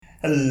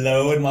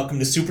Hello and welcome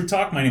to Super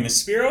Talk. My name is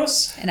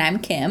Spiros. And I'm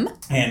Kim.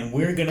 And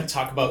we're going to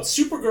talk about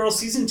Supergirl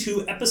Season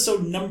 2,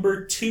 Episode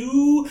number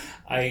 2.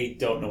 I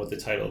don't know what the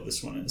title of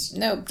this one is.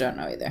 Nope, don't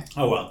know either.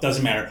 Oh well,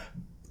 doesn't matter.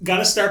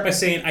 Gotta start by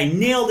saying I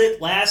nailed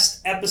it last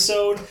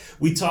episode.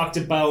 We talked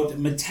about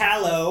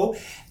Metallo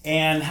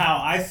and how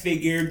I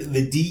figured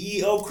the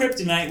DEO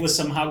kryptonite was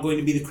somehow going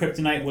to be the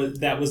kryptonite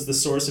that was the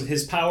source of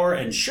his power.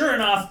 And sure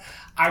enough,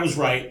 I was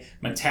right.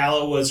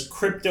 Metallo was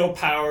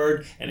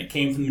crypto-powered, and it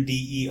came from the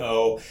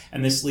DEO.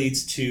 And this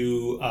leads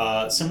to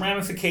some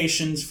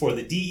ramifications for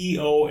the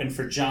DEO and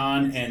for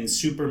John and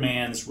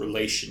Superman's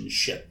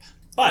relationship.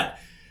 But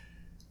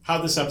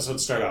how'd this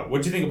episode start out?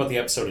 What do you think about the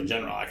episode in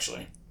general,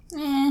 actually?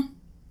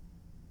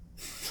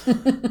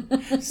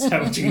 Is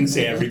that what you can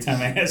say every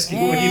time I ask you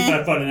what you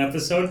thought about an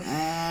episode?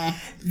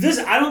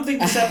 I don't think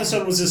this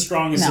episode was as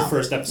strong as the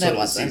first episode of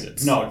the season.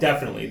 No,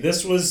 definitely.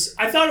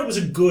 I thought it was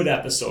a good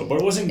episode,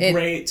 but it wasn't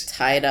great. It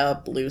tied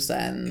up loose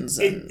ends.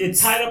 It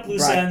tied up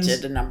loose ends. Brought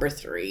it to number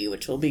 3,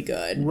 which will be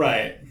good.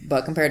 Right.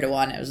 But compared to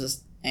 1, it was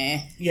just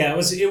Yeah,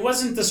 it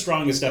wasn't the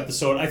strongest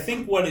episode. I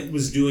think what it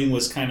was doing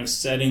was kind of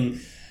setting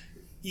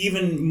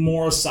even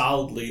more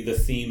solidly the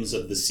themes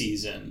of the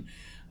season.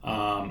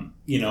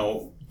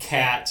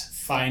 Kara,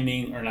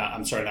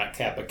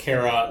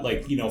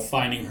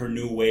 finding her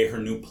new way, her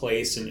new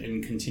place,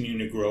 and continuing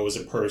to grow as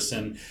a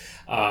person.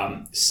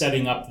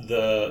 Setting up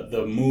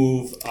the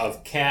move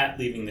of Kat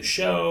leaving the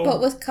show. But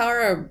with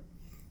Kara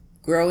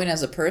growing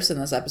as a person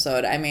this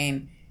episode, I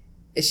mean,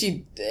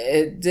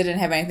 it didn't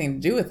have anything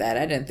to do with that,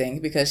 I didn't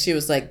think, because she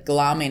was like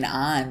glomming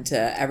on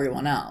to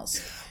everyone else,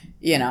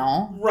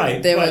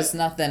 Right. There was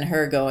nothing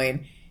her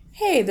going,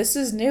 hey, this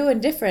is new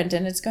and different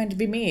and it's going to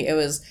be me. It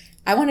was,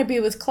 I want to be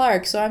with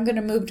Clark, so I'm going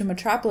to move to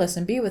Metropolis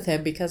and be with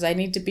him because I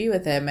need to be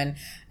with him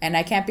and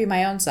I can't be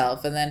my own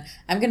self. And then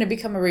I'm going to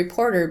become a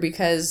reporter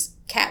because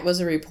Kat was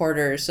a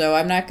reporter, so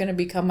I'm not going to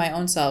become my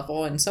own self.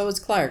 Oh, and so is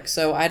Clark,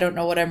 so I don't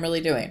know what I'm really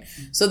doing.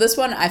 So this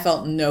one, I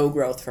felt no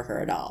growth for her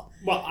at all.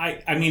 Well,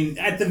 I mean,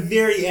 at the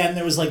very end,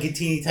 there was like a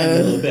teeny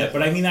tiny little bit.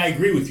 But I mean, I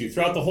agree with you.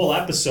 Throughout the whole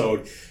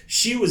episode,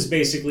 she was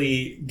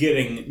basically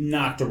getting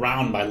knocked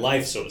around by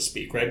life, so to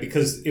speak, right?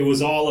 Because it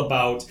was all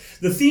about,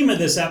 the theme of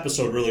this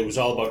episode really was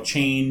all about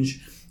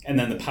change and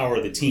then the power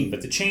of the team.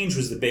 But the change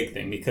was the big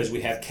thing because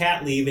we have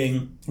Kat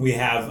leaving. We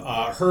have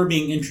her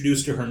being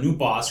introduced to her new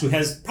boss, who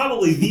has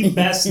probably the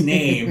best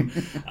name.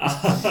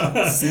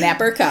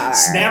 Snapper Carr.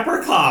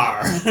 Snapper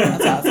Carr.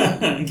 That's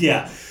awesome.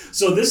 Yeah.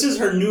 So this is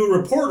her new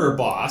reporter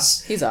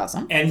boss. He's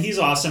awesome. And he's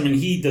awesome, and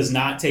he does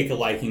not take a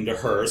liking to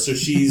her. So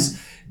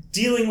she's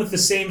dealing with the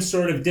same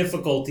sort of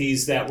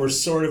difficulties that were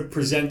sort of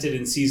presented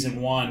in season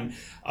 1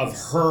 of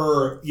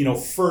her,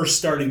 first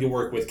starting to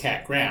work with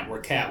Kat Grant, where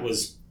Kat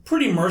was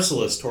pretty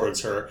merciless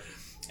towards her.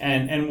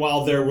 And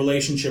while their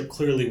relationship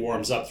clearly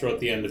warms up throughout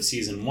the end of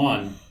season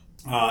 1,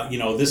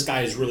 this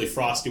guy is really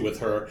frosty with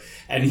her,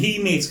 and he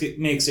makes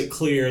it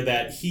clear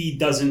that he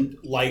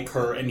doesn't like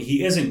her and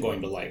he isn't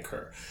going to like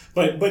her.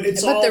 But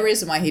the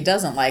reason why he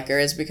doesn't like her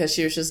is because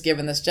she was just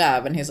given this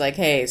job, and he's like,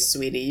 hey,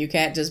 sweetie, you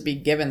can't just be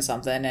given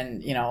something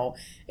and,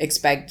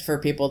 expect for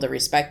people to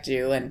respect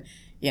you and,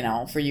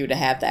 for you to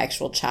have the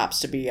actual chops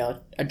to be a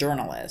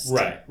journalist.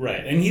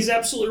 Right. And he's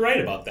absolutely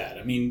right about that.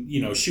 I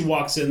mean, she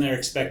walks in there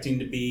expecting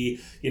to be,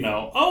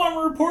 oh, I'm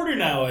a reporter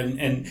now.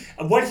 And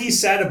what he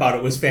said about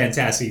it was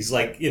fantastic. He's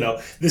like,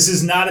 this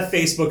is not a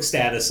Facebook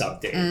status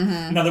update.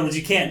 Mm-hmm. In other words,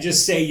 you can't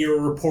just say you're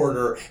a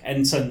reporter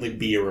and suddenly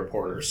be a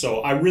reporter. So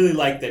I really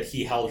like that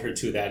he held her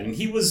to that. And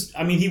he was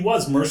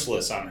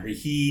merciless on her.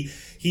 He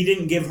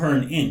didn't give her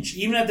an inch.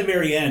 Even at the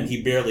very end,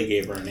 he barely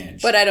gave her an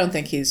inch. But I don't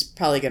think he's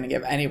probably going to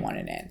give anyone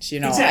an inch.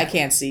 Exactly. I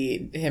can't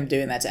see him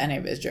doing that to any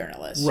of his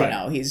journalists.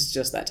 Right. He's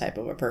just that type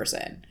of a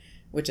person,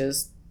 which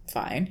is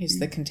fine. He's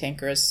the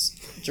cantankerous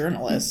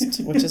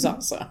journalist, which is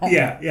awesome.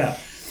 Yeah.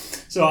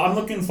 So I'm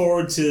looking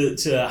forward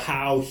to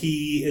how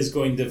he is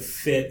going to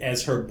fit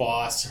as her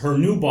boss, her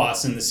new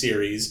boss in the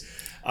series,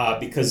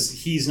 because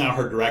he's now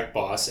her direct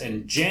boss,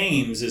 and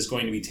James is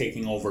going to be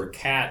taking over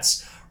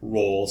Kat's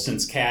role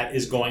since Kat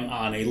is going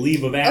on a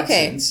leave of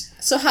absence.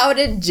 Okay, so how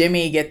did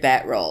Jimmy get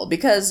that role?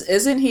 Because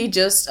isn't he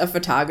just a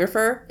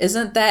photographer?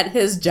 Isn't that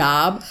his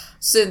job?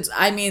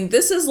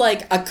 This is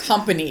like a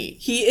company.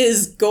 He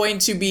is going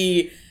to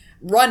be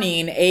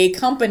running a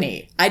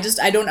company. I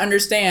don't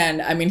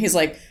understand. He's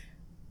like,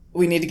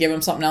 we need to give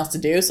him something else to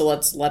do, so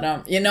let's let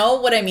him... You know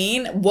what I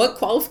mean? What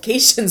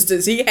qualifications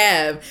does he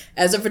have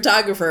as a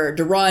photographer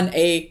to run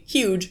a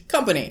huge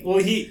company? Well,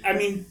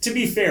 to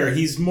be fair,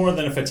 he's more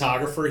than a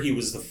photographer.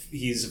 He's a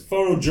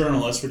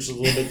photojournalist, which is a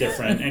little bit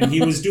different, and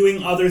he was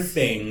doing other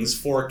things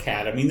for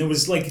Kat. There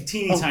was like a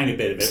teeny tiny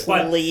bit of it.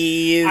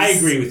 Please. But I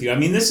agree with you.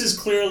 This is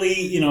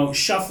clearly,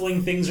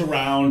 shuffling things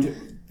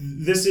around.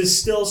 This is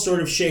still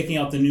sort of shaking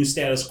out the new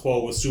status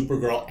quo with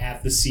Supergirl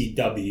at the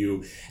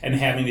CW and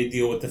having to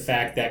deal with the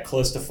fact that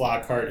Callista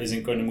Flockhart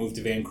isn't going to move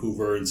to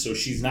Vancouver, and so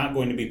she's not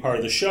going to be part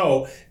of the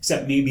show,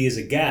 except maybe as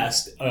a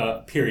guest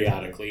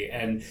periodically.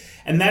 And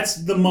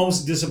that's the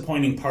most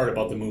disappointing part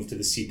about the move to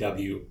the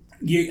CW.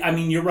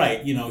 You're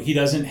right. He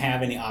doesn't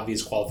have any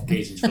obvious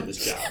qualifications for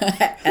this job.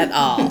 At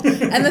all.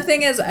 And the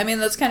thing is,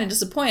 that's kind of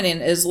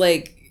disappointing, is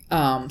like,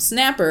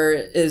 Snapper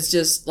is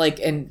just like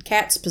in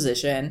Kat's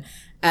position,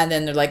 and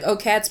then they're like, oh,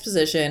 Kat's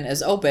position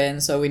is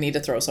open, so we need to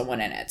throw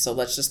someone in it. So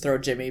let's just throw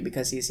Jimmy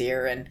because he's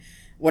here, and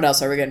what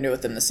else are we going to do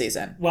with him this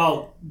season?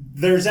 Well,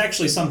 there's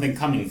actually something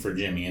coming for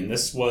Jimmy, and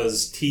this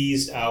was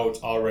teased out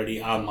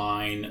already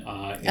online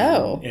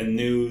in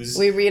news.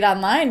 We read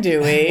online, do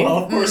we?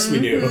 Well, of course we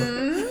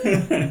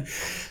do.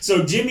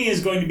 So Jimmy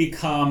is going to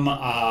become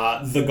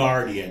the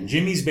Guardian.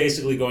 Jimmy's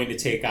basically going to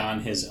take on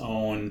his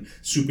own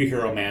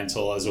superhero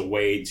mantle as a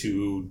way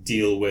to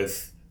deal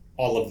with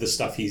all of the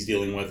stuff he's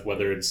dealing with,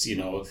 whether it's,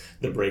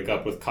 the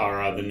breakup with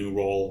Kara, the new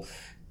role.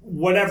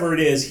 Whatever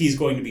it is, he's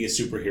going to be a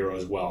superhero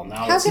as well.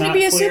 Now, how can he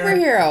be a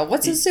superhero?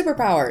 What's his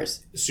superpowers?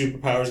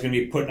 Superpower is going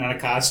to be putting on a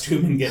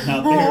costume and getting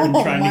out there and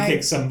trying to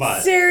kick some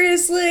butt.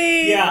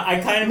 Seriously? Yeah,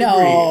 I kind of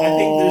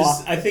agree.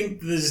 I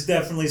think there's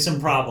definitely some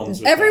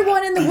problems with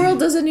everyone in the world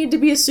doesn't need to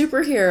be a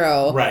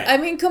superhero. Right.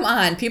 Come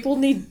on.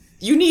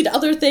 You need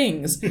other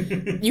things.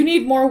 You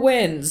need more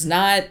wins,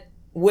 not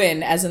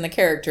win as in the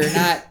character,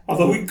 not...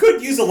 Although we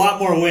could use a lot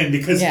more win,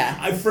 because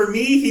for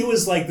me, he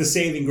was like the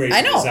saving grace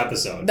of this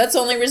episode. That's the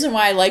only reason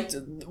why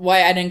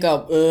I didn't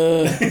go,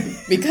 ugh.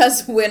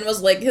 Because Win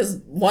was like, his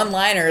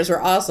one-liners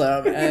were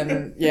awesome,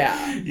 and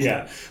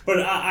Yeah, but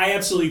I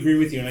absolutely agree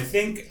with you, and I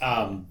think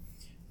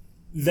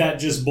that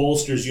just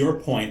bolsters your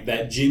point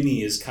that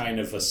Jimmy is kind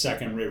of a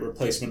second-rate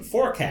replacement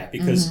for Kat,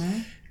 because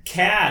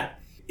Kat,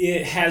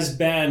 it has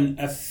been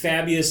a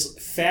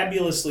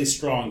fabulously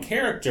strong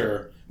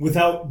character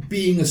without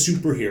being a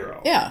superhero.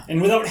 Yeah.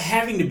 And without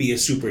having to be a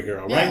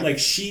superhero, right? Yeah. Like,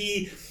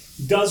 she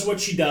does what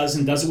she does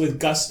and does it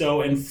with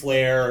gusto and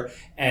flair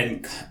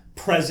and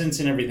presence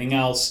and everything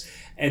else.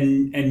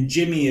 And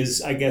Jimmy is,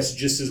 I guess,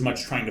 just as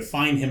much trying to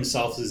find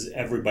himself as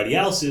everybody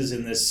else is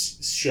in this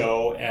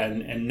show.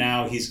 And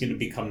now he's going to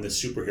become the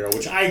superhero,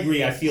 which I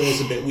agree, I feel is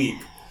a bit weak.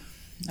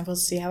 We'll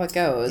see how it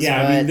goes.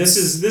 Yeah, this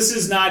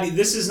is not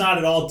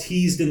at all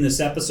teased in this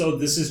episode.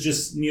 This is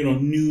just,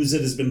 news that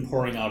has been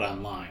pouring out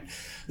online.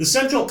 The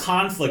central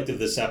conflict of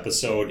this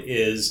episode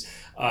is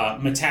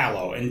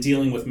Metallo and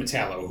dealing with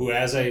Metallo, who,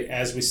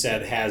 as we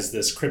said, has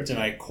this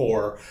kryptonite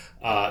core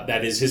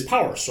that is his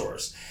power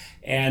source.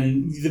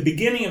 And the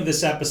beginning of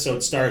this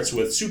episode starts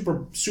with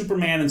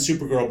Superman and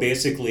Supergirl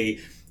basically,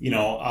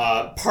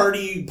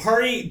 partying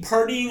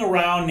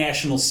around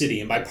National City.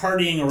 And by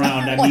partying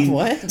around, I mean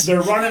what?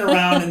 They're running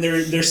around and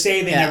they're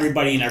saving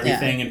everybody and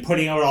everything and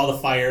putting out all the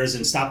fires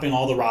and stopping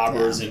all the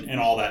robbers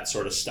and all that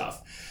sort of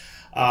stuff.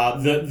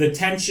 The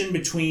tension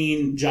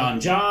between John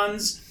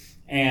Johns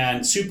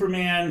and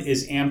Superman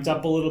is amped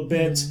up a little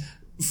bit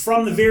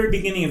from the very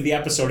beginning of the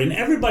episode, and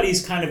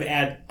everybody's kind of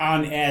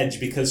on edge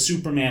because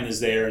Superman is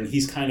there and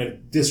he's kind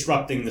of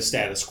disrupting the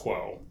status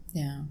quo.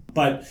 Yeah.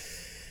 But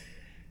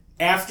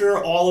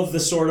after all of the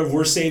sort of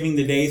we're saving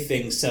the day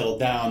things settle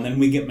down, then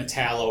we get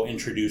Metallo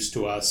introduced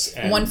to us.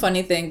 And one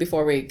funny thing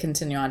before we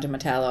continue on to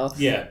Metallo.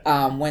 Yeah.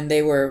 When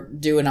they were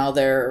doing all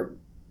their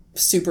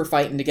super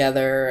fighting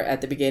together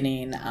at the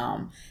beginning,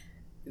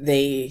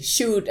 they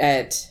shoot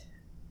at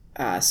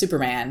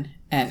Superman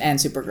and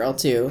Supergirl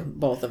too,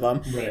 both of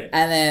them. Right.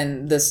 And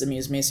then this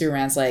amused me.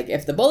 Superman's like,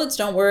 if the bullets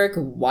don't work,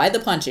 why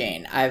the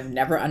punching? I've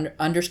never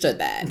understood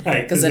that.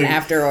 Right. Because then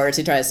afterwards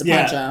he tries to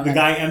punch him. The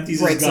guy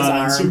empties breaks his gun on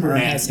arm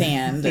Superman. or his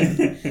hand.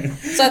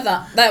 So I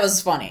thought that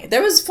was funny.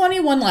 There was funny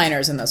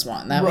one-liners in this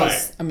one. That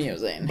was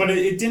amusing. But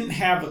it didn't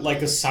have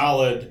like a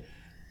solid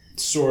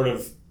sort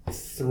of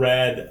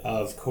thread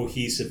of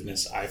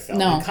cohesiveness, I felt.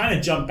 No. It kind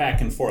of jumped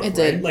back and forth, It right?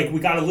 did. Like, we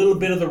got a little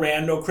bit of the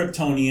rando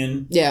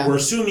Kryptonian. Yeah. We're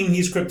assuming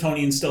he's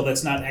Kryptonian still.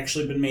 That's not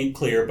actually been made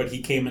clear, but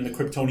he came in the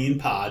Kryptonian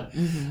pod.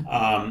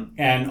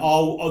 And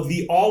all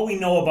we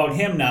know about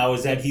him now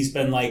is that he's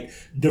been, like,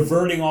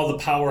 diverting all the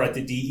power at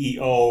the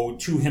DEO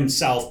to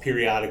himself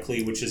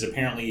periodically, which is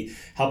apparently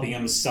helping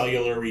him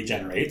cellular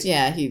regenerate.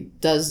 Yeah, he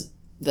does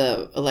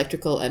the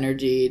electrical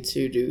energy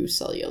to do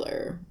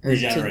cellular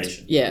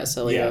regeneration.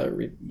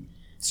 Cellular.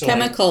 So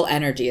chemical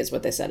energy is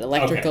what they said.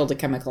 Electrical to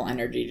chemical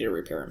energy to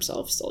repair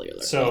himself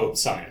cellular. So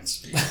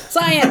science.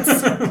 Science!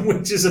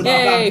 Which is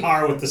about on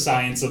par with the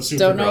science of Supergirl.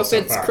 Don't know if so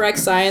it's far. correct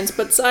science,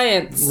 but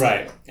science.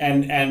 Right.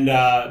 And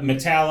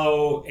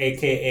Metallo,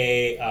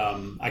 a.k.a.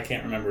 I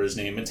can't remember his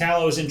name.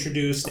 Metallo is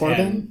introduced.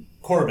 Corbin,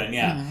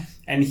 yeah. Uh-huh.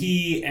 And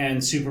he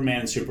and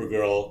Superman and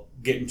Supergirl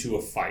get into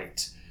a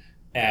fight.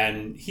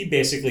 And he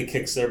basically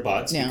kicks their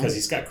butts because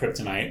he's got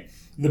kryptonite.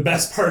 The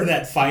best part of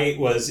that fight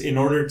was, in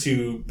order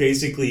to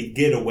basically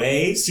get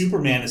away,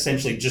 Superman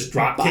essentially just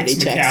drop kicks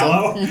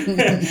Metallo.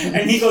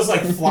 And he goes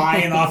like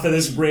flying off of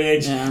this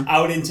bridge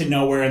out into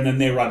nowhere, and then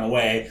they run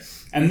away.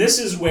 And this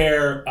is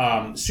where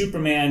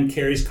Superman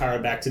carries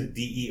Kara back to the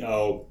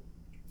DEO.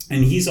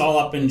 And he's all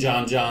up in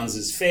John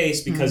Johns'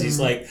 face because he's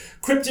like,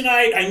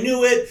 kryptonite, I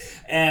knew it.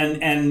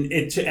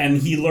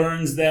 And he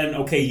learns then,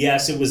 okay,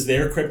 yes, it was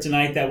their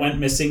kryptonite that went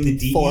missing. The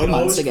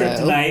DEO's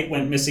kryptonite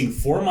went missing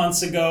 4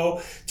 months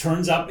ago.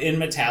 Turns up in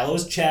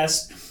Metallo's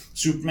chest.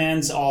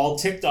 Superman's all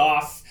ticked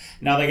off.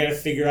 Now they got to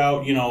figure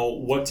out,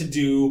 what to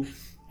do.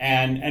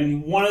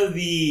 And one of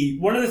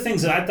the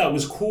things that I thought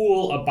was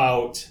cool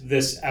about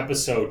this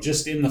episode,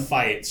 just in the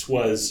fights,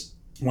 was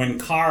when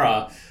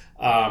Kara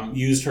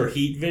used her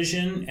heat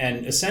vision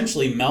and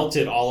essentially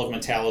melted all of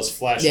Metallo's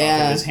flesh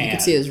off of his hand. You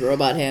could see his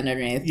robot hand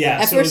underneath.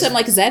 Yeah. At first I'm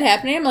like, is that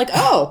happening? I'm like,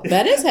 oh,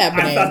 that is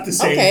happening. I thought the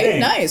same thing. Okay,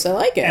 nice. I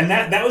like it. And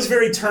that was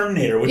very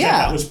Terminator, which I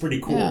thought was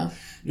pretty cool. Yeah.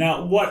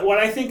 Now, what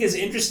I think is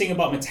interesting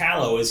about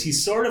Metallo is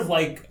he's sort of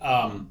like...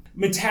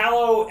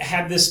 Metallo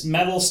had this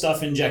metal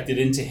stuff injected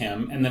into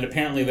him, and then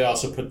apparently they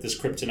also put this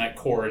kryptonite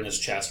core in his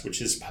chest,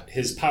 which is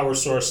his power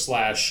source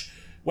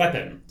 /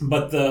 weapon.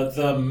 But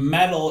the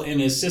metal in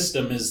his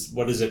system is,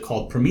 what is it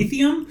called?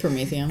 Promethium?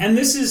 Promethium. And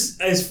this is,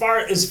 as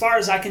far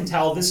as I can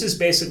tell, this is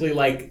basically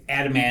like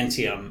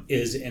adamantium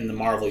is in the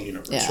Marvel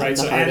universe, right?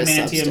 So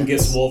adamantium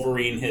gives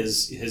Wolverine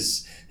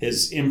his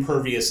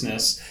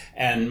imperviousness,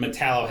 and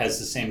Metallo has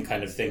the same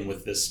kind of thing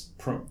with this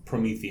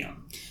promethium.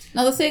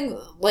 Now the thing,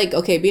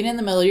 being in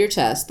the middle of your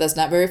chest, that's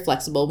not very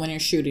flexible when you're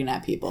shooting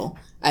at people.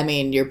 I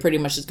mean, you're pretty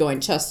much just going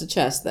chest to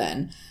chest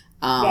then.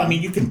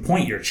 You can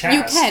point your chest.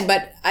 You can,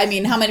 but,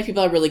 how many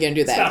people are really going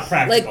to do that? It's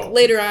not practical.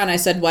 Later on, I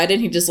said, why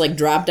didn't he just,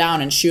 drop down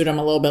and shoot him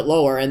a little bit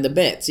lower in the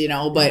bits,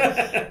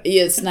 But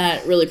it's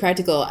not really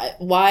practical.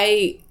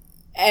 Why,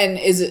 and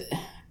is it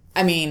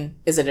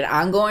an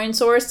ongoing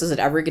source? Does it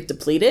ever get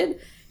depleted?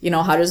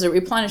 How does it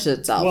replenish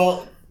itself?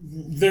 Well,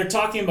 they're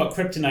talking about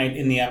kryptonite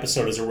in the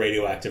episode as a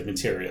radioactive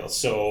material.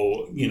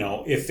 So,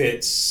 if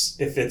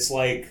it's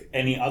like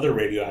any other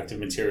radioactive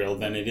material,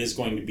 then it is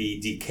going to be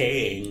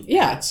decaying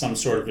at some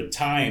sort of a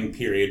time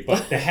period.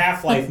 But the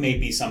half-life may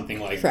be something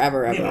like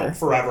forever and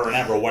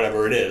ever,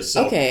 whatever it is.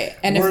 So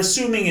and we're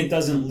assuming it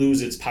doesn't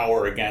lose its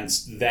power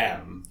against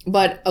them.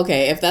 But,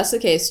 if that's the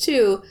case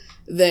too,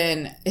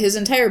 then his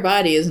entire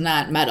body is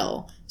not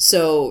metal.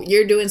 So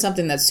you're doing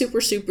something that's super,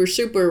 super,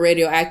 super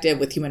radioactive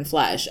with human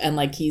flesh, and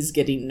he's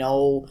getting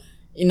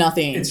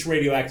nothing. It's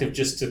radioactive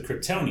just to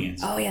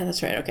Kryptonians. Oh yeah,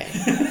 that's right.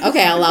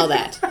 Okay, I'll allow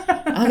that.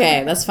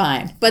 Okay, that's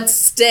fine. But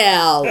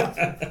still, no.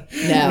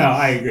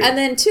 I agree. And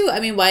then too,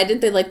 why didn't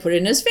they put it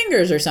in his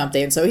fingers or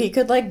something so he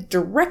could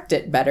direct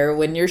it better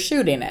when you're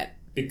shooting it?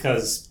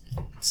 Because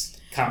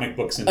comic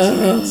books and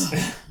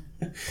science.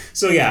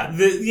 So yeah,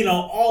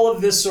 all of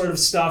this sort of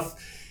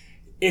stuff.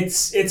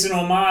 It's an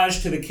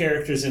homage to the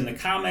characters in the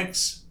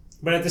comics,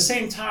 but at the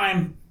same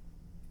time,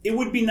 it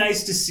would be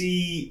nice to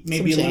see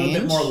maybe a little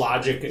bit more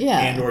logic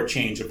and or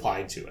change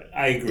applied to it.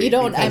 I agree. You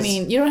don't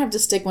have to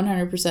stick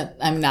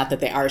 100%. Not that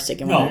they are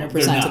sticking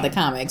 100% to the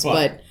comics,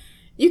 but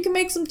you can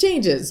make some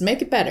changes,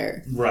 make it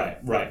better.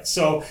 Right.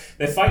 So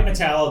they fight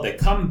Metallo, they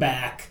come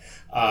back.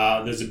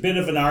 There's a bit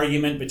of an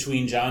argument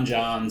between John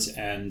Johns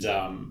and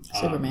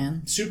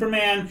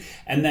Superman.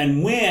 And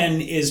then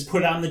Winn is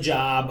put on the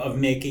job of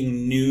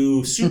making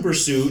new super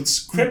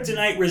suits,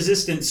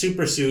 kryptonite-resistant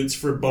super suits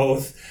for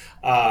both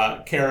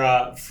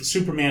Kara,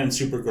 Superman, and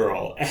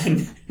Supergirl.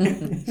 And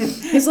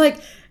he's like...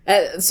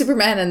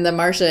 Superman and the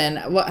Martian.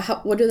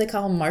 What do they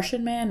call him?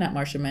 Martian Man? Not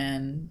Martian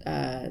Man.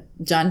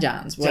 John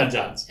Johns. John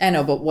Johns. I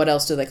know, but what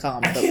else do they call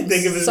him? I can't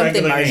think of his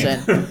something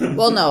Martian. Name.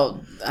 Well, no,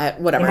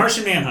 whatever. The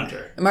Martian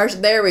Manhunter.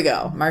 There we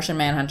go. Martian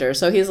Manhunter.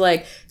 So he's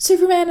like,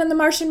 Superman and the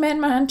Martian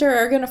Manhunter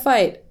are going to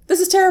fight. This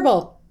is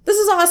terrible. This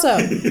is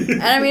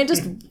awesome. And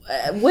just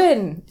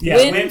win. Yeah,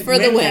 win for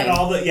the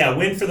win.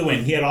 Win for the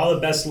win. He had all the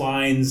best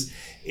lines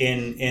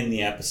in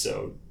the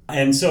episode.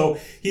 And so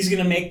he's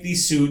going to make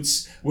these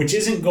suits, which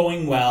isn't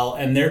going well,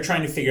 and they're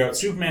trying to figure out,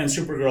 Superman and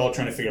Supergirl are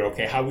trying to figure out,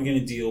 okay, how are we going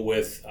to deal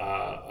with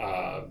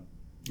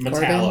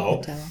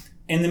Metallo?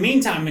 In the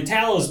meantime,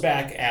 Metallo's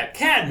back at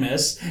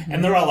Cadmus,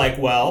 and they're all like,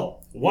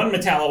 well, one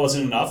Metallo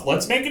wasn't enough,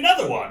 let's make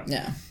another one.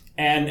 Yeah.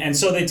 And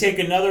so they take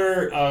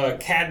another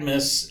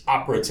Cadmus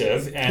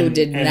operative. Who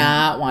did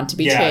not want to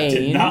be changed.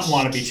 Yeah, did not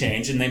want to be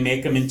changed, and they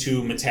make him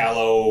into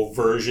Metallo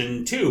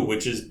version 2,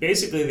 which is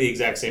basically the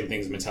exact same thing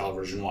as Metallo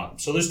version 1.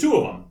 So there's 2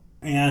 of them.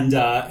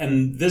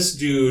 And this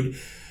dude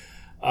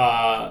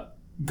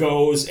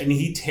goes and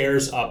he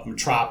tears up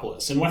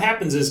Metropolis. And what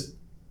happens is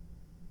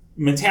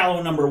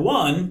Metallo number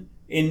 1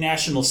 in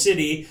National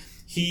City,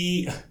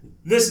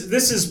 this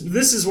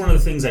is one of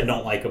the things I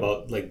don't like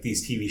about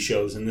these TV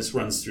shows, and this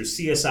runs through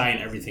CSI and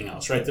everything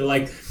else, right? They're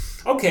like,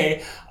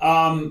 okay,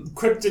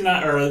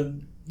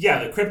 kryptonite,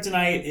 the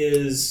kryptonite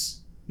is...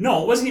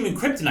 No, it wasn't even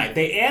kryptonite.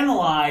 They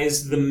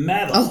analyzed the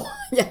metal. Oh,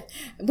 yeah.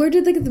 Where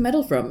did they get the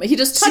metal from? He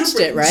just touched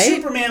it, right?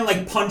 Superman,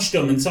 punched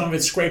him, and some of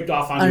it scraped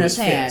off onto his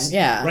hand, fist.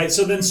 Yeah. Right,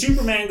 so then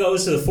Superman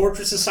goes to the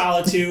Fortress of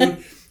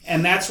Solitude,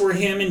 and that's where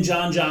him and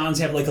John Johns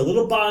have, a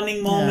little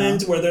bonding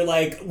moment where they're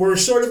like, we're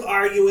sort of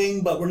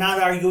arguing, but we're not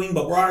arguing,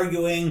 but we're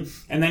arguing.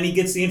 And then he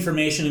gets the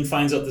information and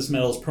finds out this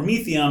metal is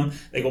promethium.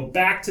 They go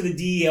back to the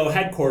DEO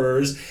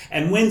headquarters,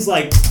 and Winn's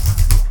like...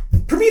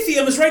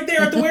 Promethium is right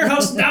there at the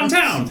warehouse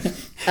downtown.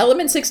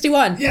 Element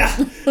 61. Yeah,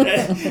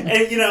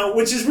 and, you know,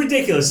 which is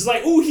ridiculous. It's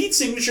like, ooh, heat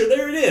signature,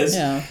 there it is.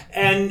 Yeah.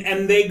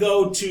 And they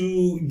go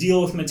to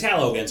deal with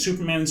Metallo again,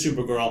 Superman and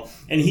Supergirl,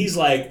 and he's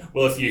like,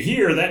 well, if you're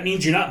here, that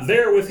means you're not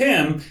there with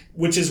him,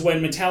 which is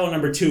when Metallo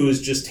number 2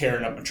 is just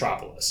tearing up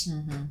Metropolis.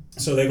 Mm-hmm.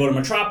 So they go to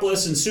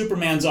Metropolis, and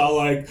Superman's all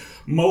like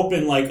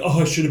moping, like,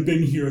 oh, I should have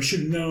been here, I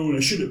should have known, I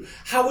should have.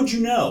 How would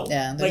you know?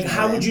 Yeah, like,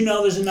 how would you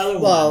know there's another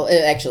one? Well,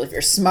 actually, if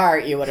you're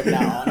smart, you would have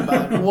known,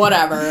 but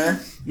whatever.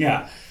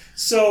 Yeah.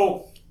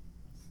 So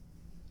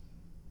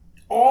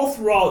all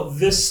throughout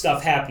this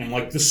stuff happening,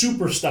 like the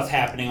super stuff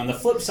happening, on the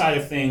flip side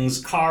of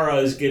things, Kara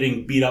is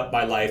getting beat up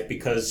by life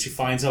because she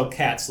finds out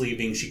Kat's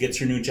leaving. She gets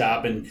her new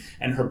job, and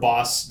her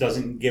boss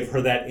doesn't give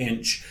her that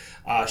inch.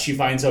 She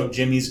finds out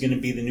Jimmy's going to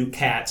be the new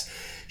Kat.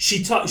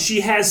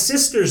 She has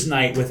Sisters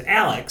Night with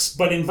Alex,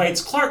 but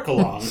invites Clark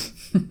along.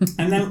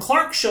 And then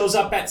Clark shows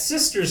up at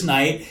Sisters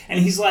Night, and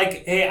he's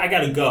like, hey, I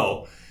got to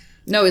go.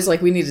 No, he's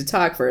like, we need to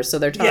talk first. So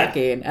they're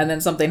talking, and then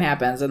something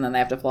happens, and then they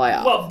have to fly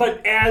off. Well,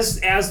 but as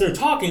they're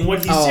talking, what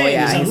he's saying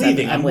is, I'm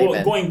leaving. I'm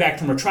going back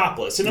to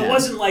Metropolis. And it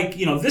wasn't like,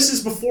 you know, this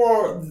is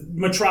before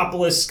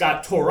Metropolis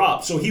got tore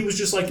up. So he was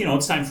just like, you know,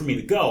 it's time for me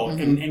to go.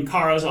 Mm-hmm. And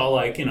Kara's all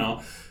like, you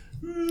know,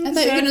 I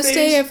thought you were going to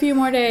stay a few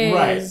more days.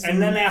 Right.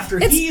 And then after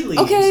he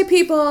leaves. Okay,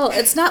 people,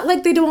 it's not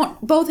like they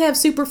don't both have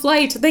super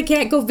flight. They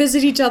can't go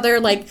visit each other,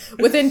 like,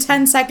 within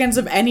 10 seconds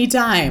of any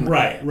time.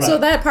 Right. So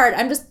that part,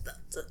 I'm just...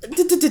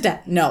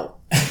 No.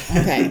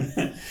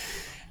 Okay.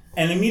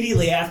 And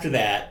immediately after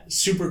that,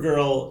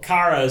 Supergirl,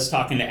 Kara is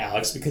talking to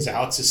Alex because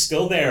Alex is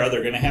still there.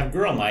 They're going to have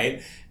girl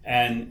night.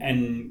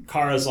 And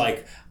Kara's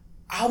like,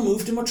 I'll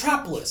move to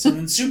Metropolis, and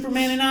then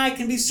Superman and I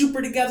can be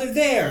super together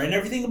there, and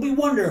everything will be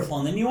wonderful,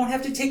 and then you won't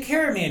have to take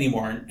care of me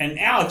anymore. And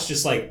Alex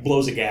just, like,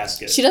 blows a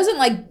gasket. She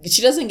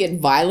doesn't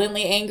get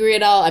violently angry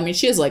at all. I mean,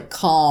 she is, like,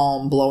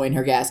 calm blowing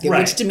her gasket,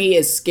 which to me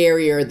is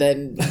scarier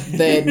than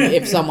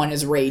if someone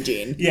is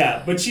raging.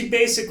 Yeah, but she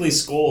basically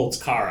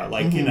scolds Kara,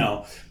 like, you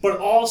know. But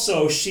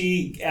also,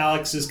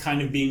 Alex is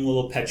kind of being a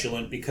little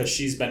petulant because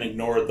she's been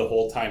ignored the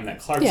whole time that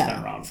Clark's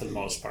been around for the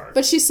most part.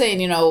 But she's saying,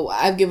 you know,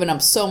 I've given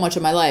up so much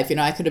of my life. You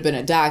know, I could have been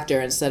a doctor.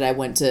 Instead, I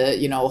went to,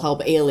 you know,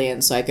 help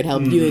aliens so I could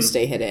help you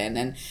stay hidden.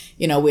 And,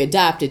 you know, we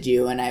adopted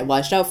you, and I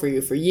watched out for you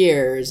for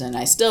years, and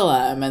I still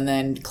am. And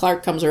then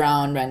Clark comes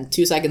around, and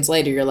 2 seconds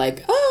later, you're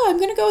like, oh, I'm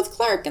going to go with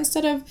Clark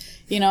instead of,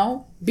 you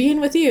know, being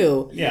with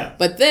you. Yeah.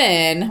 But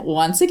then,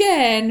 once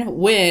again,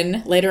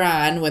 later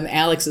on, when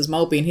Alex is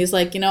moping, he's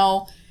like, you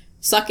know,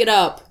 suck it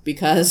up,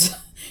 because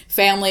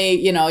family,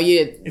 you know,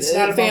 it's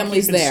not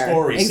family's about there.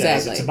 Score, exactly.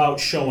 Says. It's about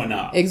showing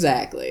up.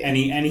 Exactly. And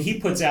he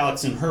puts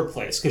Alex in her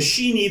place because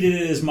she needed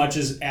it as much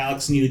as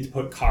Alex needed to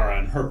put Kara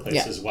in her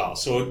place as well.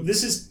 So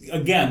this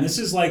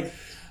is like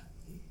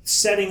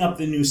setting up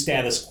the new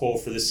status quo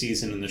for the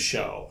season in the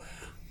show.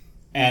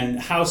 And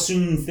how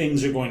soon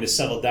things are going to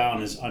settle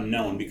down is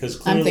unknown, because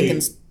clearly... I'm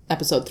thinking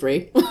episode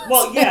 3.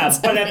 Well, yeah,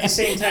 but at the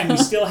same time, we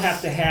still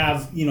have to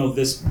have, you know,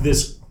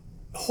 this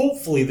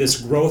hopefully this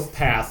growth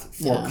path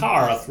for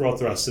Kara throughout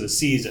the rest of the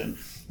season,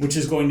 which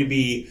is going to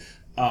be,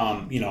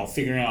 you know,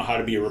 figuring out how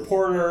to be a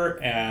reporter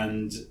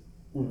and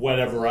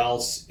whatever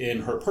else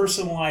in her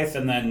personal life,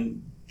 and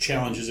then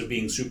challenges of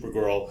being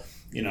Supergirl,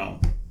 you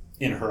know,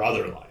 in her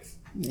other life.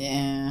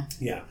 Yeah.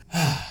 Yeah.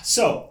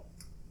 So,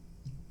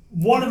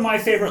 one of my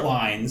favorite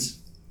lines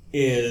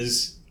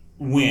is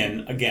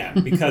Win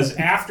again, because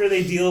after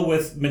they deal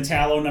with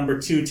Metallo number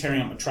 2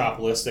 tearing up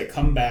Metropolis, they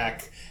come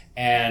back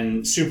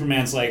and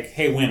Superman's like,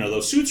 hey, Win, are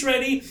those suits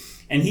ready?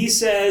 And he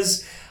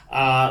says,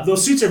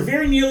 those suits are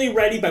very nearly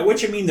ready, by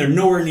which I mean they're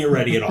nowhere near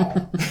ready at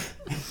all.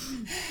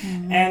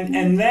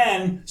 and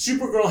then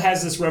Supergirl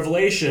has this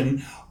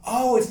revelation,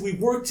 oh, if we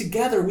work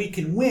together, we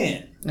can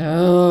win.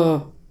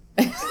 Oh.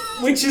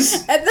 Which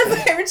is...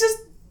 It's just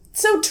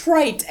so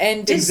trite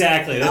and just...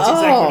 Exactly. That's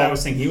exactly what I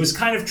was thinking. It was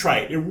kind of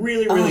trite. It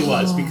really, really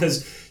was,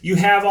 because you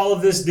have all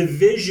of this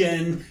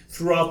division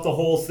throughout the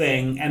whole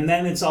thing, and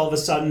then it's all of a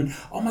sudden,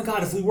 oh my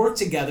God, if we work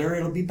together,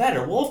 it'll be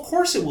better. Well, of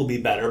course it will be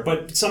better,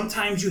 but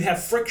sometimes you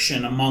have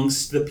friction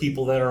amongst the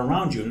people that are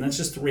around you, and that's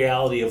just the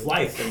reality of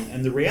life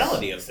and the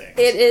reality of things.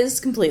 It is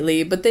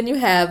completely, but then you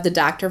have the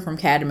doctor from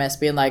Cadmus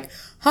being like,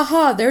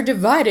 haha, they're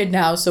divided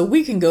now, so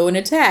we can go and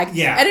attack.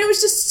 Yeah. And it was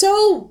just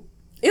so...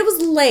 It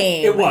was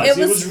lame. It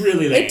was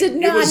really lame. It did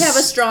not have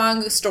a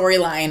strong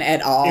storyline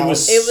at all. It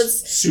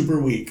was super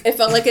weak. It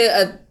felt like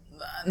I'm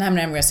not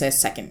even going to say a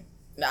second.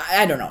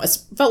 I don't know. It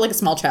felt like a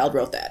small child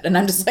wrote that. And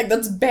I'm just like,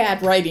 that's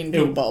bad writing,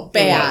 people.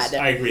 Bad.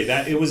 I agree.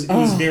 It was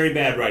very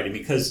bad writing,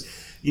 because,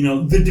 you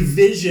know, the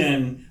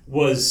division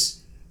was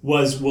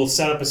we'll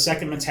set up a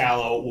second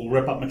Metallo, we'll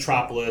rip up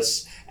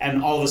Metropolis,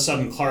 and all of a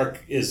sudden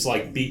Clark is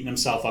like beating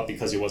himself up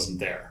because he wasn't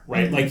there,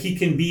 right? Mm-hmm. Like, he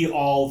can be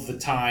all the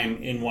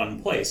time in one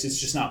place. It's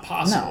just not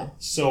possible.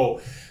 No.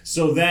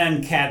 So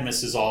then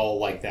Cadmus is all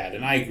like that,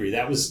 and I agree.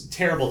 That was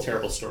terrible,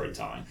 terrible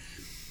storytelling.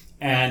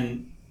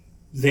 And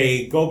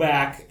they go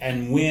back,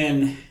 and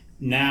Win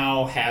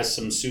now has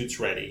some suits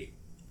ready.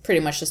 pretty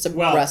much just a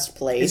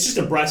breastplate. It's just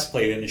a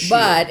breastplate and a shield.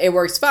 But it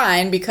works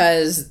fine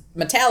because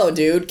Metallo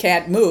dude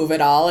can't move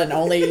at all and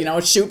only,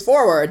 shoot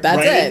forward. That's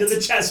right into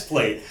the chest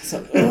plate.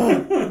 So,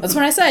 that's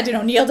when I said,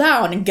 kneel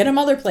down and get him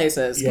other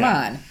places. Yeah.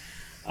 Come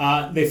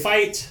on. They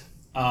fight.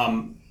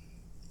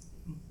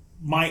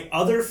 My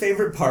other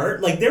favorite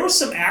part, there was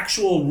some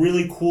actual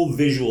really cool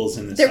visuals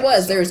in this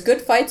episode. There was good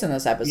fights in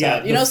this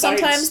episode. Yeah,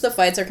 sometimes the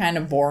fights are kind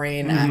of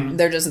boring. Mm-hmm.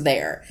 They're just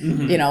there.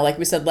 Mm-hmm. Like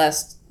we said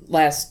last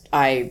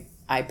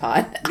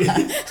iPod.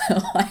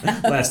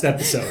 Last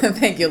episode.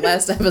 Thank you.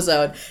 Last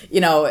episode.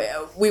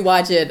 We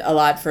watch it a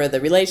lot for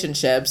the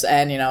relationships,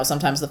 and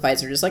sometimes the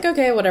fights are just like,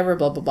 okay, whatever,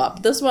 blah blah blah.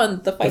 But this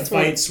one, the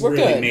fights were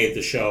really good. made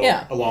the show,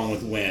 along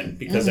with Win,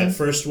 because that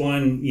first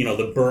one,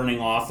 the burning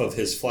off of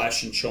his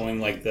flesh and showing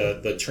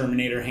the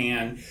Terminator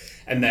hand.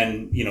 And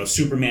then,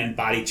 Superman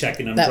body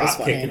checking him, drop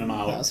kicking him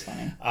out. That was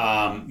funny.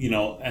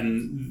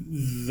 And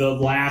the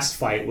last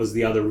fight was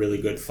the other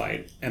really good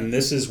fight. And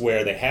this is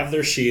where they have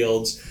their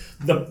shields.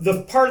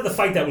 The part of the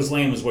fight that was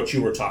lame was what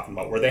you were talking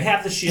about, where they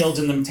have the shields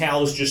and the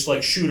Metallos just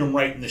shoot them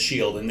right in the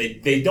shield. And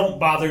they don't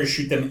bother to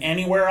shoot them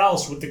anywhere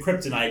else with the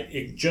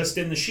kryptonite, just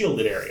in the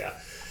shielded area.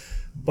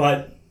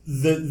 But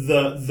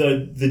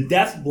the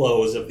death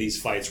blows of these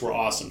fights were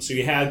awesome. So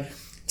you had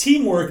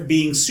teamwork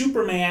being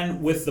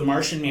Superman with the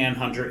Martian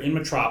Manhunter in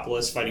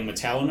Metropolis fighting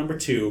Metallo number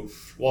 2,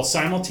 while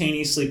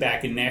simultaneously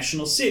back in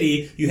National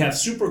City, you have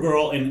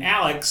Supergirl and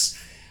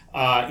Alex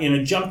in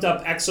a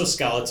jumped-up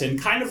exoskeleton,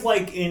 kind of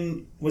like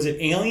in, was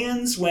it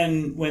Aliens,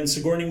 when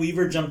Sigourney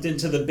Weaver jumped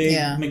into the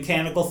big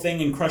mechanical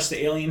thing and crushed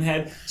the alien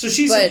head? So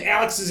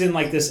Alex is in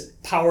this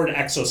powered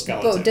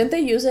exoskeleton. But didn't they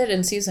use it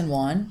in season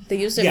 1? They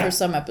used it for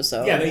some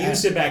episode. Yeah, they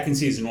used it back in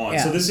season 1.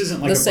 So this isn't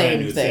a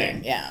brand new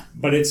thing. Yeah.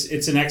 But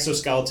it's an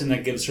exoskeleton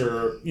that gives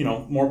her,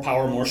 more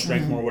power, more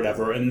strength, more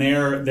whatever. And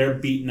they're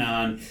beating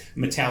on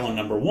Metallo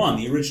number 1,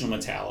 the original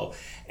Metallo.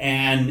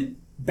 And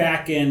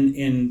back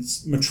in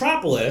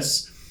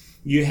Metropolis,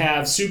 you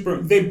have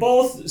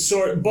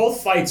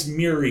both fights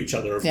mirror each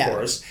other, of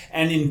course,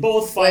 and in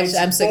both fights,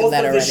 I'm sick both of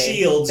that of already. the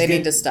shields.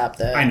 Need to stop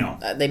that. I know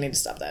they need to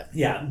stop that.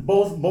 Yeah,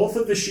 both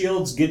of the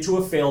shields get to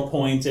a fail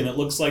point, and it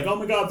looks like, oh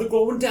my god, they're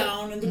going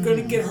down and they're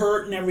going to get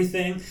hurt and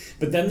everything.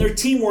 But then their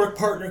teamwork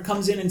partner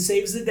comes in and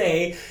saves the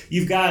day.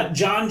 You've got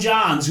John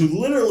Johns, who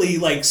literally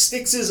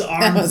sticks his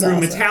arm through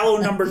awesome.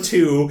 Metallo number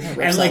 2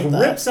 and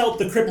rips out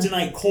the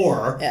kryptonite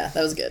core. Yeah,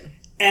 that was good.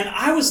 And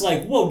I was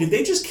like, whoa, did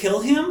they just kill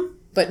him?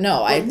 But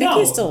no, I think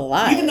he's still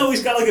alive. Even though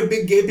he's got a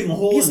big gaping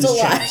hole in his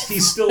chest,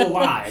 he's still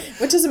alive.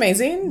 Which is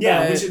amazing.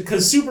 Yeah,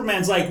 because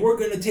Superman's we're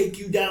going to take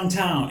you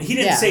downtown. He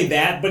didn't say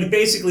that, but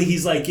basically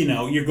he's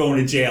you're going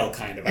to jail,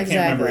 kind of. I can't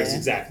remember his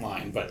exact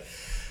line. But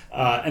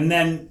and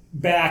then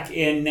back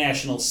in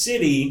National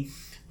City,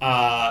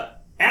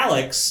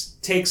 Alex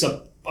takes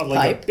a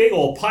big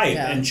old pipe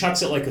and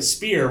chucks it like a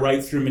spear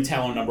right through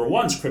Metallo number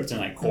 1's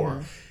kryptonite core.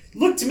 Mm-hmm.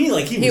 Looked to me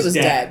like he was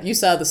dead. You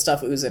saw the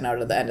stuff oozing out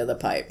of the end of the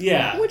pipe.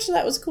 Yeah. Which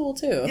that was cool,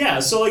 too.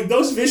 Yeah, so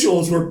those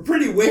visuals were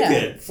pretty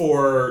wicked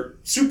for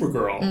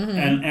Supergirl,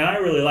 and I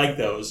really like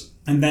those.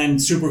 And then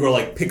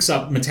Supergirl picks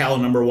up Metallo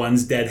number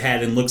 1's dead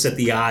head and looks at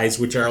the eyes,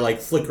 which are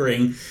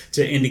flickering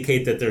to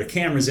indicate that there are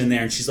cameras in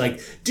there, and she's like,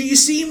 "Do you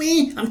see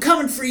me? I'm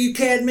coming for you,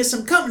 Cadmus.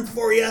 I'm coming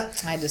for you."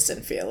 I just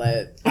didn't feel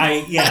it.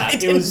 I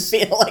didn't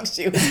feel like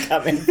she was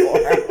coming for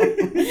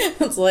him.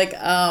 It's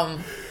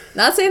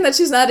not saying that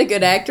she's not a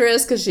good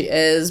actress, because she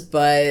is,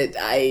 but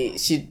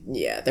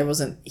there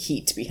wasn't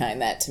heat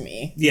behind that to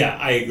me. Yeah,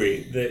 I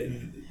agree.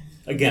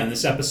 Again,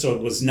 this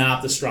episode was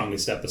not the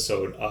strongest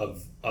episode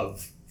of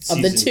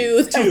season of the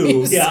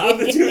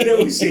two that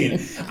we've seen.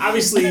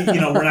 Obviously,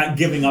 we're not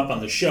giving up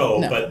on the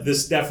show, but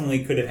this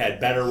definitely could have had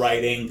better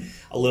writing,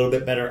 a little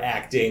bit better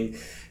acting.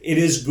 It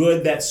is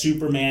good that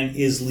Superman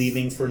is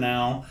leaving for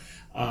now.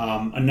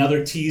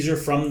 Another teaser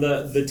from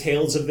the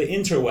Tales of the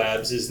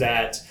Interwebs is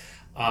that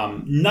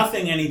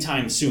nothing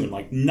anytime soon,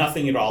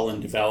 nothing at all in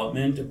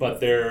development, but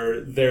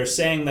they're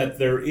saying that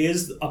there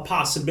is a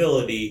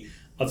possibility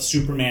of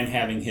Superman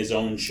having his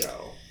own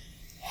show.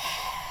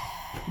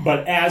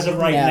 But as of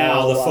right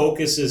now, the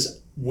focus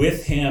is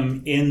with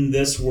him in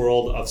this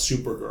world of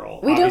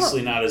Supergirl.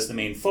 Obviously not as the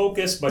main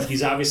focus, but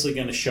he's obviously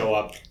going to show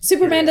up.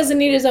 Superman doesn't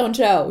need his own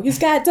show. He's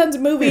got tons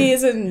of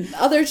movies and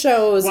other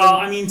shows. Well,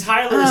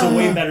 Tyler is a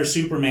way better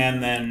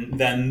Superman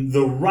than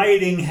the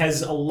writing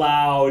has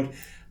allowed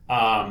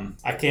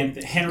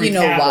Henry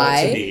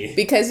Cavill to be.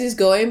 Because he's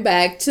going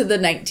back to the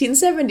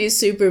 1970s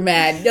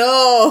Superman.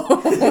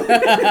 No!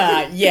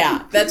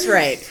 Yeah, that's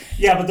right.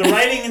 Yeah, but the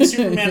writing in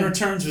Superman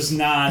Returns was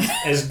not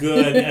as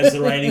good as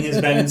the writing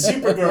has been in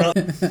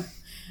Supergirl.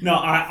 No,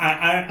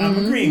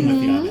 I'm agreeing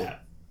with you on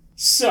that.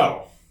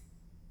 So,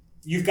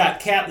 you've got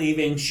Kat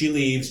leaving. She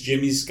leaves.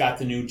 Jimmy's got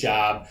the new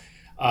job.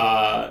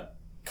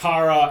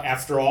 Kara,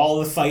 after all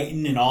the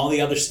fighting and all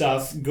the other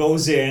stuff,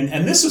 goes in,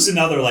 and this was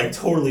another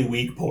totally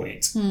weak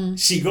point.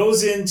 She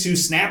goes into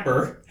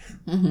Snapper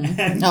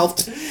and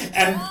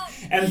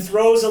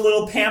throws a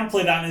little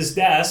pamphlet on his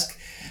desk,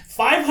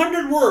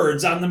 500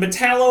 words on the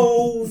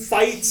Metallo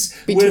fights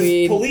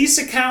with police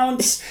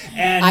accounts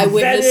and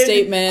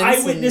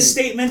eyewitness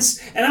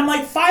statements. And I'm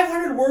like,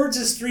 500 words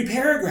is 3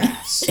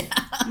 paragraphs.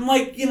 I'm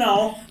like,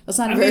 that's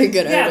not a very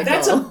good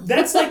article.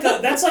 That's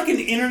like an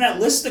internet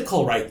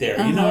listicle right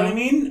there. You know what I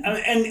mean?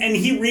 And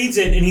he reads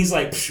it and he's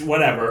like,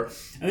 whatever.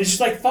 And then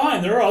she's like,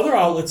 fine, there are other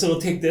outlets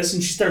that'll take this.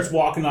 And she starts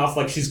walking off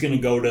like she's going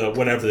to go to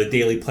whatever, the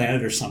Daily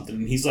Planet or something.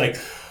 And he's like,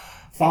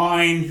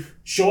 fine,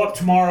 show up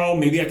tomorrow.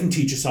 Maybe I can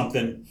teach you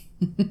something.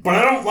 But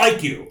I don't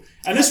like you.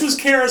 And this was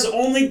Kara's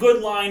only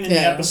good line in the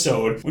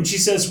episode when she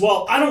says,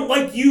 well, I don't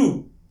like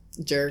you.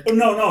 Jerk.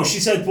 No.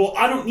 She said, well,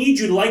 I don't need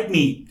you to like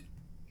me,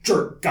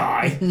 jerk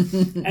guy.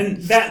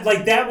 And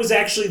that was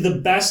actually the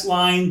best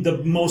line, the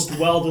most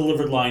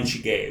well-delivered line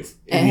she gave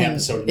in the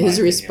episode. His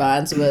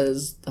response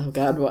was, oh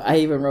God, well, I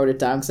even wrote it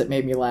down because it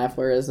made me laugh.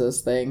 Where is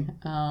this thing?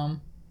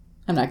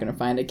 I'm not going to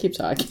find it. Keep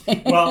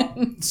talking. Well,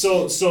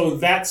 so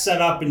that's set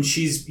up, and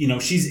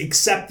she's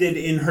accepted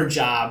in her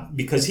job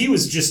because he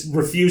was just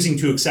refusing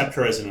to accept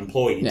her as an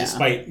employee,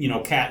 despite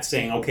Kat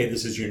saying, "Okay,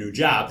 this is your new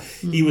job."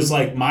 Mm-hmm. He was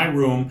like, "My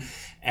room,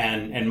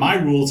 and my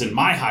rules and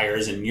my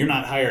hires, and you're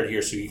not hired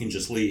here, so you can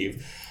just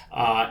leave."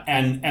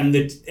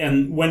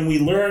 And when we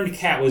learned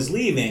Kat was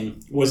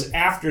leaving was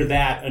after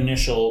that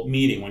initial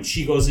meeting when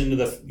she goes into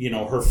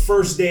her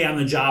first day on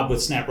the job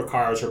with Snapper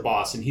Carr as her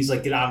boss, and he's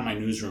like, "Get out of my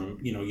newsroom,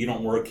 you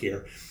don't work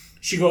here."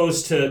 She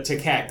goes to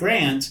Kat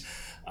Grant,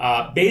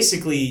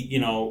 basically,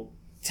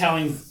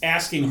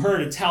 asking her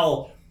to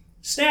tell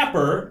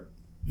Snapper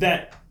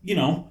that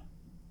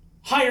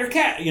hire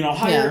Kat,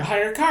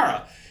 hire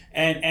Kara,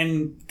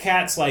 and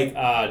Kat's like,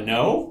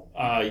 no,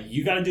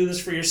 you got to do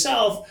this for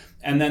yourself.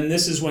 And then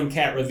this is when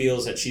Kat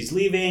reveals that she's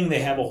leaving. They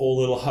have a whole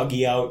little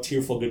huggy out,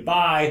 tearful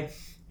goodbye,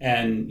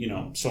 and,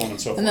 so on and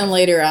so forth. And then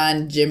later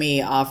on,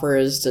 Jimmy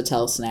offers to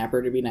tell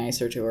Snapper to be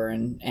nicer to her,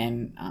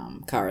 and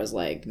Kara's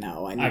like,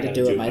 no, I need to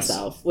do it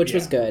myself, which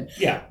was good.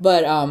 Yeah.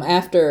 But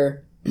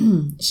after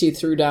she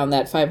threw down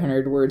that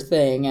 500-word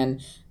thing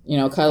and,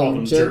 called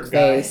him jerk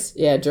face.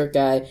 Yeah, jerk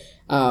guy.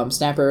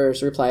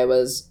 Snapper's reply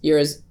was, you're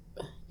as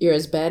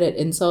bad at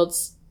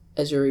insults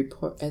as you're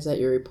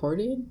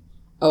reporting?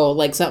 Oh,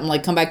 like something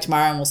like, come back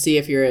tomorrow and we'll see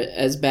if you're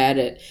as bad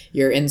at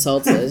your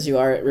insults as you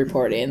are at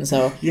reporting.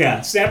 So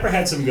yeah, Snapper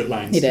had some good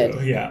lines. He did.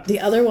 Too. Yeah. The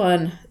other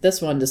one,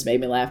 this one just made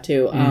me laugh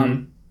too.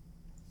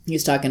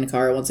 He's talking to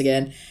Kara once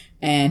again,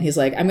 and he's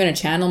like, I'm going to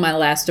channel my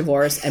last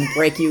divorce and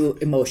break you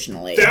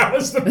emotionally. That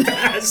was the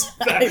best.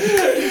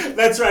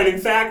 That's right. In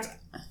fact,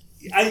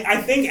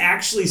 I think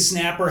actually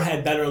Snapper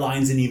had better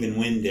lines than even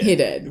Wynn did. He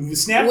did.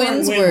 Snapper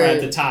and Wynn were at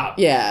the top.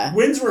 Yeah.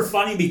 Wynn's were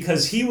funny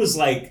because he was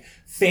like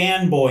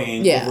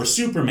fanboying over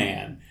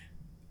Superman.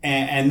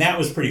 And that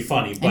was pretty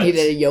funny. But, and he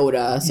did a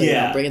Yoda,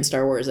 so bringing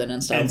Star Wars in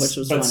and stuff, which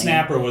was funny. But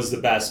Snapper was the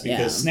best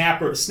because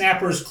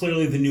Snapper's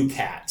clearly the new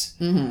Kat.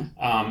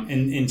 Mm-hmm.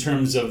 In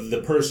terms of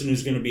the person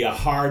who's going to be a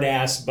hard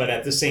ass, but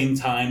at the same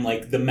time,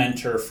 like the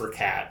mentor for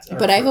Kat.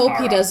 But I hope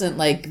he doesn't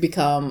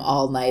become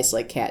all nice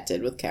like Kat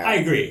did with Kara. I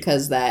agree.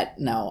 Because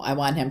I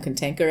want him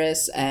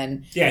cantankerous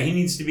and... Yeah, he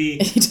needs to be...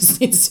 He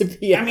just needs to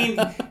be... I mean,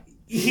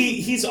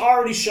 he's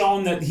already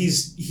shown that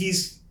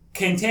he's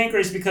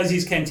cantankerous because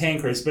he's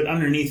cantankerous, but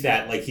underneath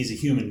that, he's a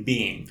human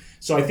being.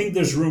 So I think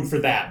there's room for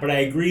that. But I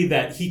agree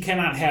that he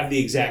cannot have the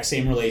exact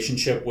same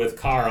relationship with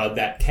Kara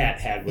that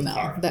Kat had with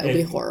Kara. That would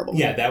be horrible.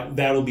 Yeah,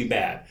 that'll be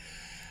bad.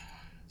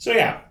 So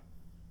yeah,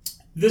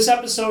 this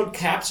episode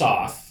caps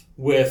off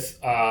with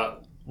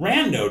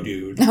Rando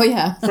dude. Oh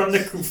yeah, from the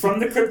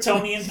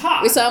Kryptonian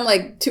pod. We saw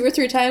him 2 or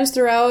 3 times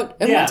throughout.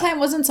 And one time,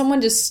 wasn't someone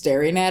just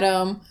staring at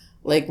him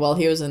while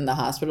he was in the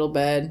hospital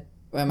bed?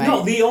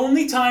 No, the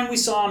only time we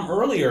saw him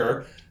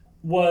earlier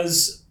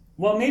was,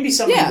 well, maybe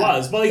somebody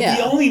was, but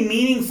the only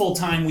meaningful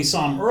time we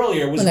saw him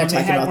earlier was when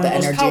they had one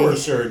of those power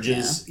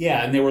surges.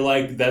 Yeah, and they were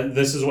like,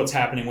 this is what's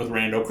happening with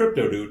Rando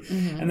Crypto Dude.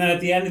 Mm-hmm. And then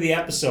at the end of the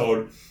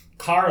episode,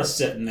 Kara's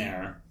sitting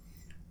there,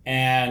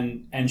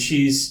 and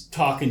she's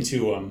talking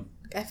to him.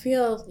 I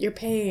feel your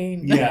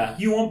pain. Yeah,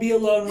 you won't be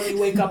alone when you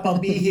wake up. I'll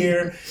be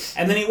here.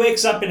 And then he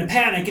wakes up in a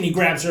panic and he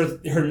grabs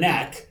her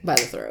neck. By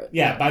the throat.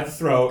 Yeah, by the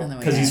throat.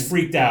 Because he's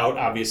freaked out,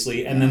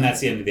 obviously. And then that's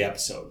the end of the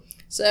episode.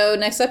 So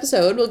next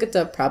episode, we'll get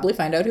to probably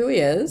find out who he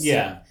is.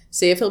 Yeah.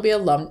 See if he'll be a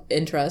love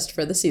interest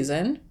for the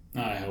season.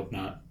 I hope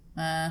not.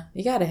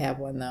 You got to have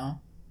one, though.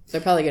 They're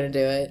probably going to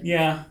do it.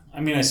 Yeah, I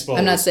mean, I suppose.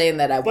 I'm not saying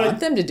that I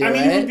want them to do it. I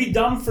mean, it would be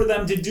dumb for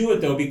them to do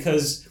it, though,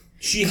 because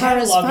she had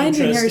a love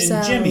interest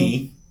in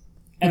Jimmy.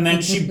 And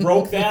then she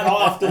broke that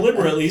off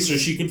deliberately so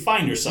she could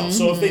find herself. Mm-hmm.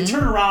 So if they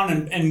turn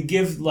around and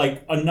give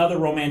another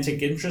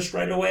romantic interest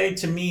right away,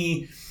 to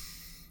me,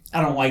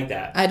 I don't like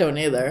that. I don't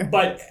either.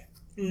 But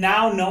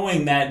now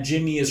knowing that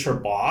Jimmy is her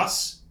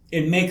boss,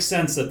 it makes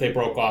sense that they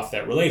broke off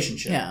that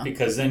relationship. Yeah.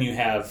 Because then you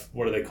have,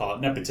 what do they call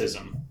it?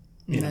 Nepotism.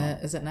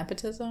 Is it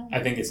nepotism?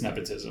 I think it's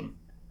nepotism.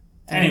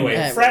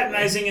 Anyway,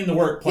 fraternizing in the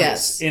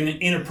workplace in an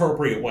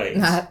inappropriate ways.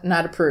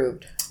 Not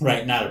approved.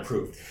 Right, not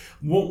approved.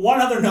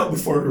 One other note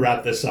before we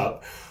wrap this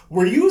up.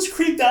 Were you as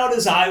creeped out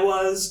as I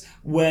was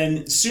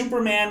when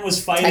Superman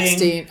was fighting...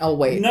 Texting. Oh,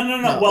 wait.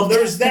 No. Well,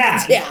 there's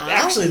that. Yeah.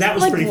 Actually, that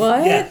was Like, pretty...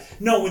 what? Yeah.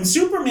 No, when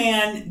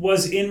Superman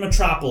was in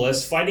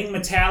Metropolis fighting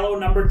Metallo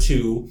number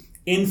 2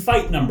 in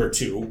fight number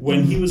 2,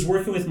 when he was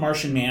working with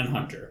Martian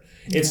Manhunter,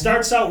 it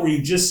starts out where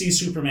you just see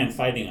Superman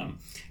fighting him.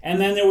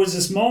 And then there was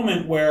this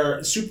moment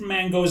where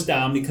Superman goes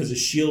down because his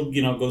shield,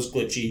 goes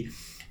glitchy.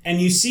 And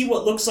you see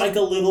what looks like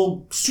a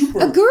little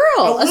Supergirl.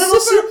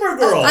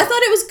 Supergirl. I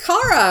thought it was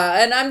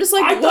Kara, and I'm just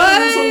like, I what?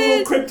 thought it was a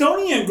little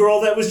Kryptonian girl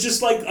that was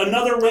just like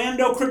another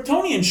rando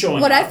Kryptonian showing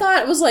What up. I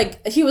thought was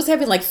like he was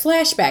having like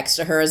flashbacks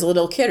to her as a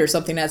little kid or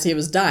something as he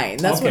was dying.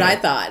 That's what I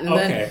thought.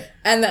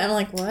 And then I'm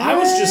like, what? I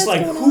was just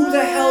like, who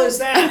the hell is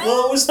that?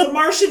 Well, it was the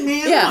Martian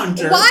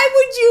Manhunter. Why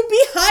would you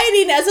be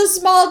hiding as a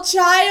small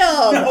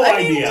child? No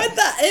idea.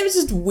 It was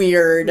just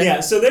weird. Yeah,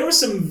 so there were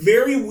some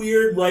very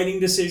weird writing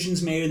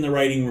decisions made in the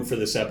writing room for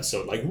this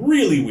episode. Like,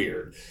 really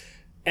weird.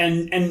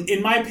 And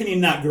in my opinion,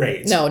 not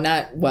great. No,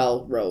 not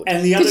well wrote.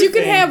 And the other Because you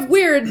can thing- have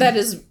weird that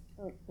is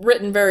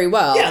written very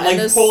well. Yeah,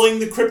 like pulling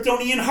the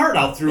Kryptonian heart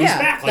out through his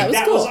back. Like,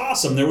 that was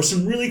awesome. There was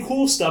some really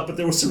cool stuff, but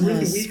there was some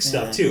really weak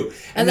stuff, too.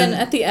 And then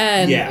at the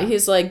end,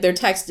 he's like, they're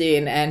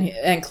texting,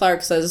 and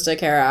Clark says to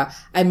Kara,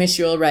 I miss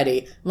you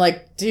already. I'm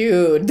like,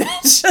 dude,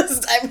 that's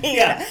just, I mean...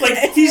 Yeah, like,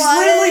 he's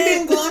literally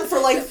been gone for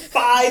like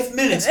 5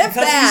 minutes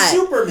because he's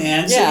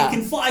Superman, so he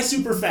can fly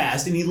super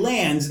fast, and he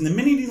lands, and the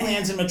minute he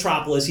lands in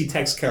Metropolis, he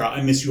texts Kara,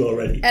 I miss you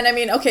already. And I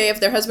mean, okay, if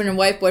they're husband and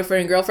wife,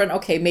 boyfriend and girlfriend,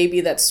 okay, maybe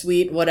that's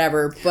sweet,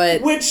 whatever,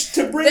 but... Which,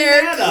 to bring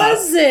they're that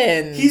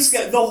cousins. up, he's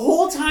got, the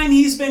whole time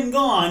he's been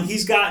gone,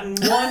 he's gotten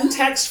one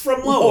text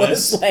from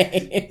Lois,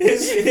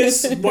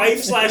 his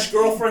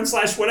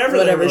wife/girlfriend/ whatever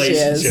their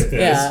relationship is.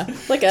 Yeah,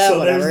 like so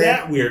whatever. There's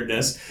that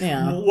weirdness.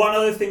 Yeah. One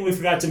other thing we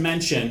forgot to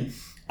mention,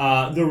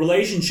 the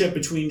relationship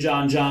between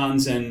John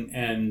Johns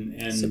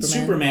and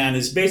Superman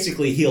is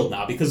basically healed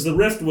now, because the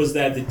rift was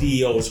that the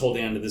DEO was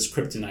holding onto this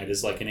kryptonite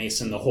as like an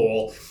ace in the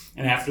hole.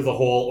 And after the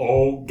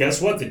whole,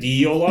 guess what? The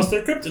DEO lost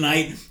their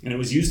kryptonite, and it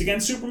was used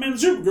against Superman and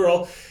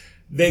Supergirl.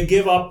 They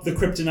give up the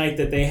kryptonite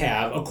that they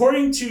have.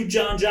 According to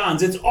John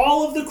Johns, it's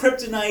all of the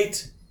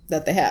kryptonite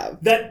that they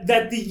have.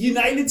 That the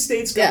United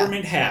States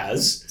government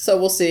has. So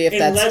we'll see if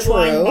that's true. In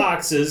lead-lined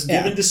boxes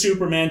given to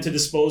Superman to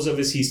dispose of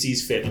as he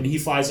sees fit. And he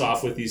flies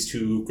off with these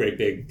 2 great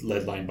big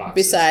lead-lined boxes.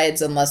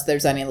 Besides, unless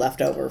there's any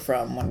left over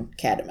from when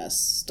Cadmus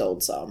stole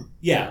some.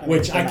 Yeah,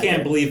 which I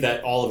can't believe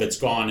that all of it's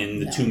gone in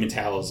the 2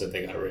 Metallos that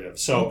they got rid of.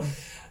 So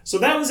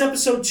that was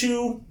episode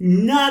 2.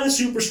 Not a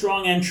super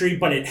strong entry,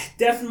 but it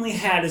definitely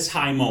had its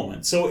high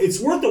moments. So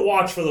it's worth a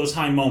watch for those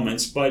high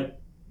moments, but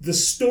the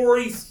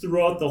story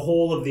throughout the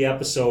whole of the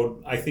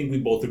episode, I think we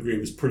both agree,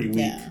 was pretty weak.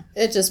 Yeah,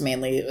 it just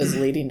mainly was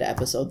leading to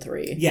episode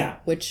 3. Yeah.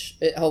 Which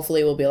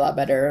hopefully will be a lot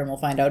better, and we'll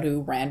find out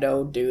who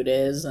Rando Dude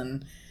is,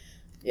 and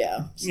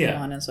so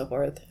on and so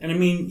forth. And I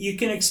mean, you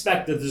can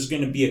expect that there's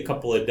going to be a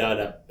couple of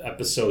dud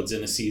episodes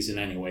in a season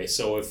anyway.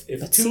 So if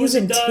 2 is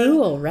a dud... Season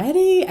 2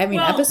 already? I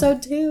mean,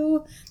 episode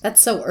 2? That's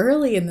so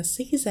early in the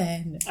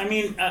season. I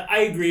mean, I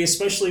agree,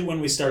 especially when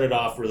we started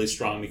off really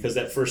strong, because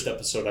that first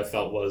episode I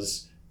felt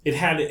was... It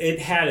had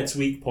its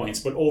weak points,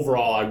 but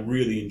overall, I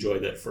really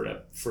enjoyed that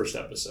first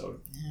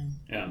episode.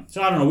 Yeah.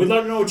 So I don't know. We'd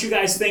love to know what you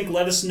guys think.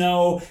 Let us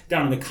know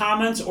down in the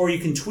comments, or you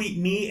can tweet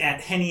me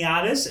at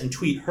Henny-Otis and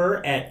tweet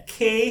her at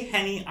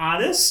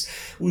KHenny-Otis.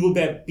 We will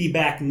be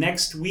back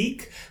next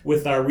week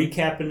with our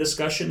recap and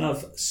discussion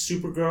of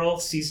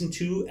Supergirl Season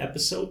 2,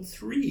 Episode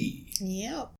 3. Yep.